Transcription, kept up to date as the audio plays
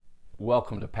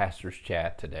Welcome to Pastor's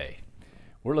Chat today.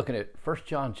 We're looking at 1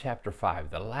 John chapter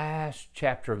 5, the last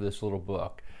chapter of this little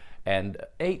book. And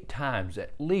 8 times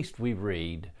at least we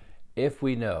read, if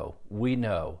we know, we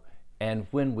know. And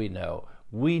when we know,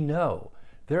 we know.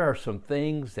 There are some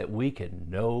things that we can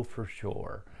know for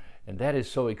sure. And that is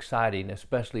so exciting,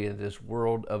 especially in this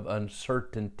world of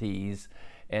uncertainties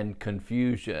and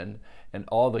confusion and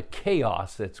all the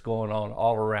chaos that's going on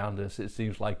all around us. It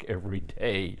seems like every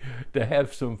day, to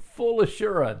have some full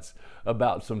assurance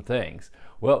about some things.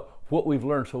 Well, what we've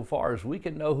learned so far is we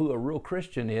can know who a real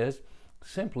Christian is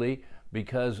simply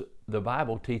because the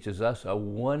Bible teaches us a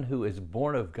one who is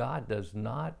born of God does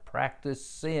not practice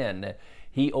sin.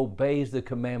 He obeys the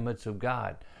commandments of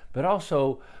God. But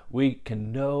also, we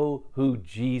can know who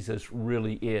Jesus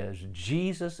really is.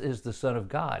 Jesus is the Son of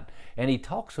God, and he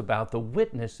talks about the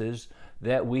witnesses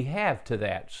that we have to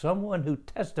that. Someone who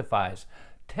testifies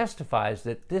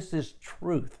that this is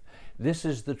truth. This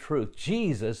is the truth.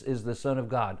 Jesus is the Son of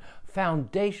God.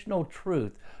 Foundational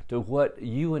truth to what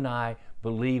you and I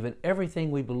believe and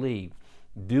everything we believe.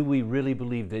 Do we really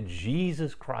believe that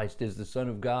Jesus Christ is the Son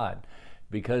of God?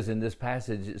 Because in this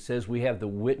passage it says we have the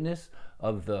witness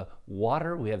of the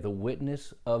water, we have the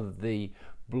witness of the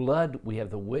blood, we have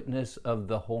the witness of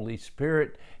the Holy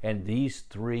Spirit, and these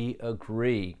three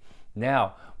agree.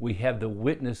 Now, we have the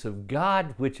witness of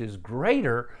God, which is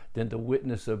greater than the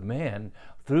witness of man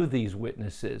through these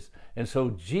witnesses. And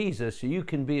so Jesus, you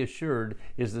can be assured,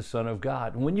 is the Son of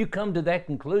God. And when you come to that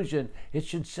conclusion, it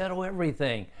should settle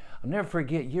everything. I'll never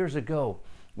forget, years ago,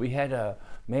 we had a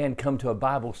man come to a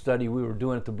Bible study we were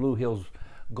doing at the Blue Hills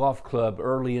Golf Club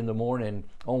early in the morning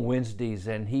on Wednesdays,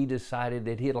 and he decided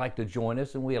that he'd like to join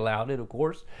us, and we allowed it, of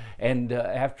course. And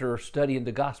after studying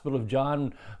the Gospel of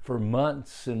John for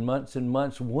months and months and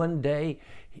months, one day,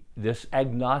 this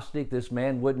agnostic, this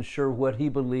man wasn't sure what he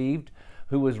believed,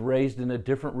 who was raised in a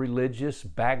different religious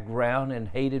background and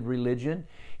hated religion,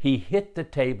 he hit the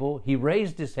table, he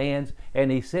raised his hands,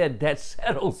 and he said, that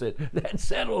settles it, that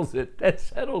settles it, that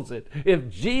settles it. If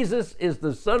Jesus is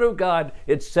the Son of God,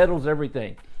 it settles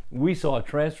everything. We saw a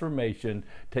transformation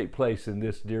take place in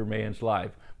this dear man's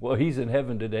life. Well, he's in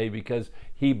heaven today because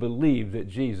he believed that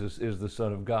Jesus is the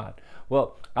Son of God.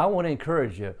 Well, I want to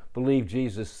encourage you, believe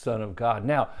Jesus is the Son of God.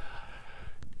 Now,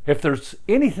 if there's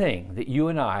anything that you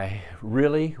and I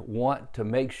really want to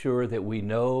make sure that we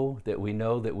know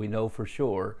for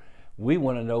sure, we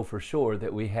want to know for sure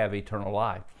that we have eternal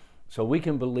life. So we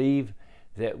can believe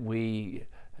that we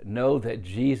know that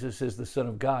Jesus is the Son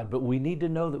of God, but we need to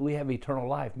know that we have eternal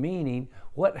life, meaning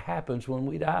what happens when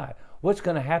we die? What's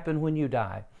going to happen when you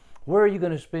die? Where are you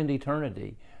going to spend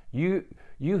eternity? You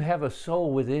have a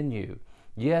soul within you.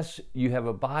 Yes, you have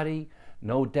a body,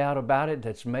 no doubt about it,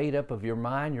 that's made up of your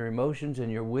mind, your emotions,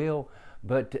 and your will.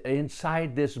 But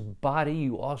inside this body,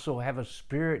 you also have a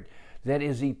spirit that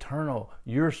is eternal,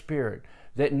 your spirit,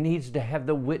 that needs to have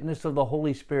the witness of the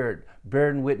Holy Spirit,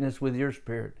 bearing witness with your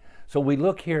spirit. So we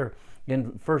look here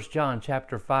in 1 John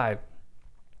chapter 5,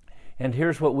 and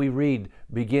here's what we read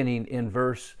beginning in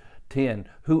verse 10.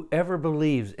 Whoever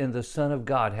believes in the Son of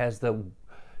God has the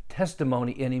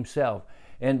testimony in himself.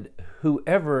 And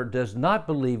whoever does not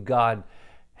believe God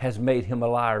has made him a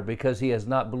liar, because he has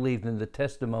not believed in the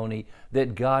testimony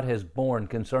that God has borne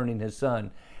concerning his Son.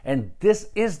 And this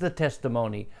is the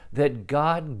testimony, that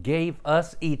God gave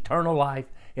us eternal life,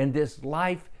 and this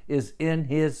life is in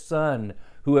his Son.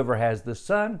 Whoever has the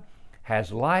Son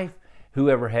has life.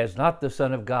 Whoever has not the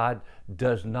Son of God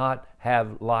does not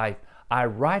have life. I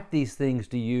write these things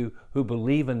to you who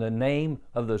believe in the name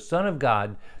of the Son of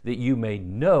God, that you may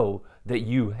know that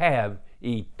you have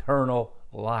eternal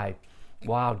life.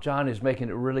 Wow, John is making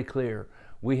it really clear.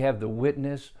 We have the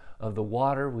witness of the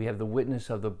water, we have the witness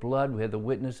of the blood, we have the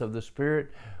witness of the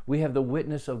Spirit, we have the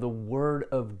witness of the Word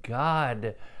of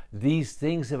God. These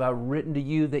things have I written to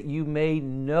you that you may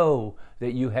know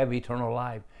that you have eternal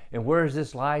life. And where is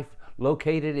this life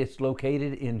located? It's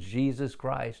located in Jesus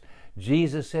Christ.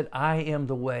 Jesus said, I am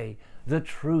the way, the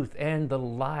truth, and the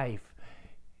life.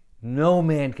 No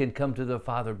man can come to the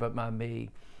Father but by me.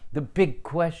 The big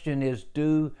question is,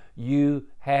 do you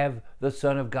have the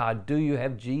Son of God? Do you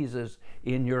have Jesus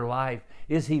in your life?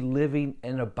 Is he living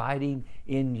and abiding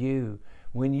in you?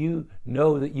 When you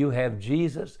know that you have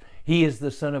Jesus, he is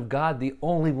the Son of God, the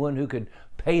only one who could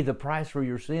pay the price for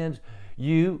your sins.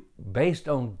 You, based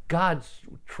on God's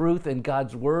truth and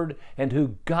God's word and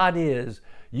who God is,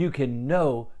 you can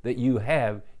know that you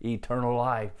have eternal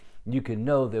life. You can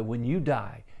know that when you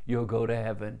die, you'll go to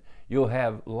heaven. You'll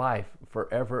have life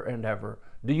forever and ever.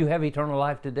 Do you have eternal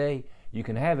life today? You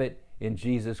can have it in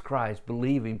Jesus Christ.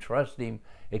 Believe him, trust him,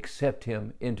 accept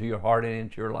him into your heart and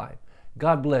into your life.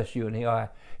 God bless you,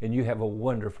 and you have a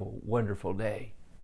wonderful, wonderful day.